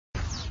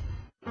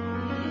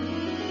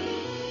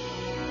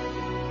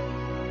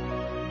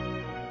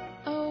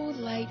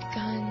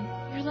Gun.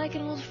 You're like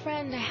an old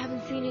friend I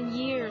haven't seen in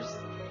years.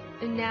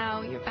 And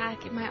now you're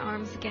back in my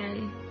arms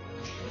again.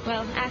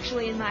 Well,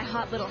 actually in my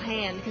hot little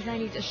hand, because I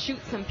need to shoot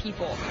some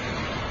people.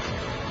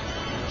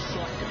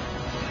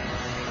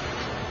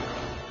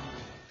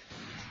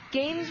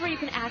 Games where you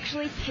can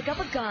actually pick up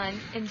a gun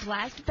and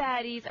blast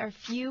baddies are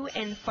few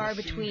and far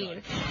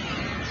between.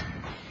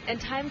 And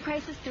Time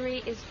Crisis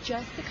 3 is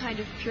just the kind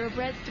of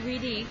purebred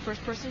 3D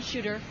first-person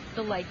shooter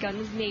the light gun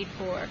was made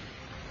for.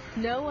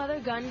 No other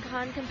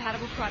GunCon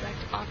compatible product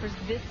offers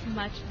this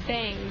much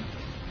bang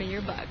for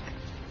your buck.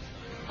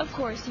 Of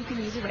course, you can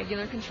use a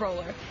regular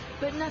controller,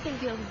 but nothing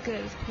feels as good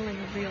as pulling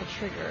a real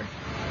trigger.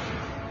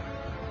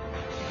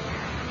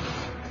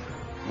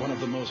 One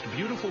of the most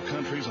beautiful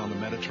countries on the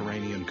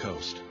Mediterranean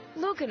coast.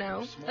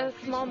 Locarno, a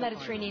small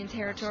Mediterranean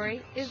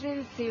territory, is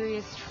in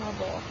serious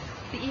trouble.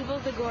 The evil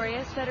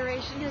Zagorius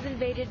Federation has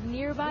invaded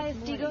nearby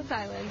Estigos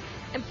Island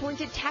and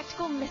pointed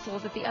tactical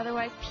missiles at the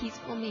otherwise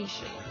peaceful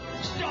nation.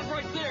 Stop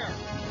right there!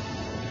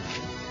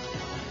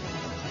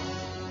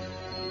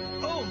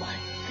 Oh my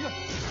God!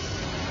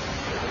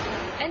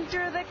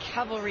 Enter the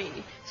cavalry,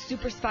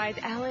 super spies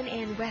Alan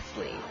and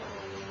Wesley.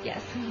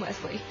 Yes,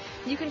 Wesley.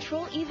 You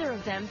control either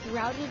of them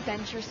throughout an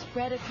adventure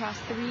spread across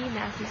 3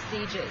 massive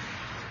stages.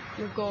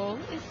 Your goal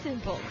is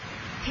simple.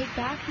 Take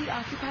back the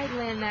occupied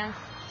landmass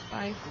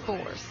by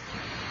force.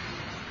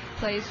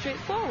 Play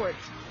straightforward.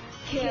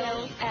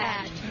 Kill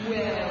at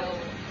will.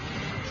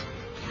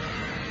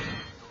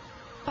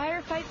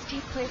 Firefights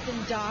take place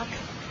in docks,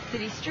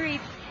 city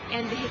streets,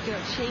 and vehicular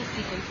chase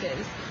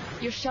sequences.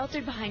 You're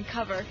sheltered behind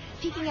cover,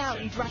 peeking out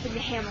and dropping the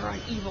hammer on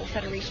evil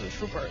Federation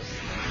troopers.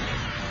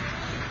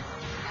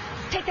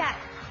 Take that!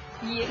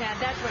 Yeah,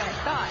 that's what I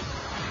thought.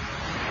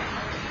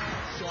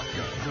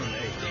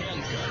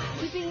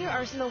 Keeping your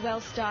arsenal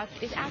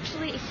well-stocked is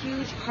actually a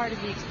huge part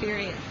of the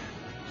experience.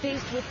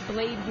 Faced with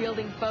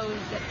blade-wielding foes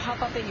that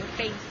pop up in your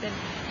face and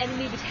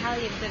enemy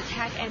battalions that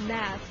attack en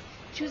masse,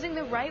 choosing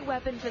the right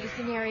weapon for the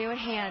scenario at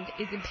hand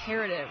is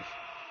imperative.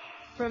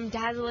 From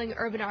dazzling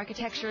urban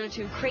architecture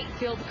to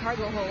crate-filled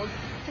cargo holds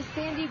to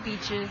sandy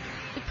beaches,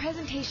 the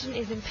presentation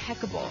is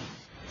impeccable.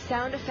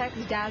 Sound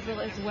effects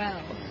dazzle as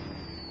well.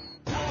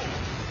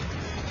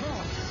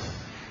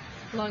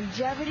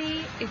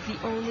 Longevity is the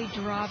only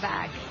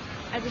drawback.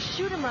 As a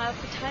shoot-'em-up,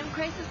 Time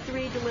Crisis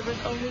 3 delivers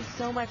only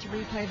so much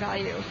replay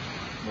value.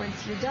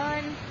 Once you're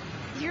done,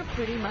 you're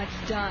pretty much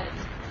done.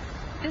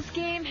 This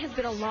game has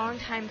been a long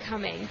time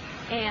coming,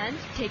 and,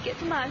 take it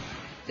from us,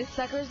 this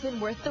sucker's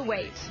been worth the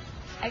wait.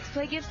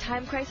 XPlay gives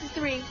Time Crisis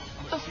 3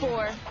 a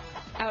 4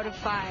 out of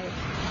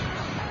 5.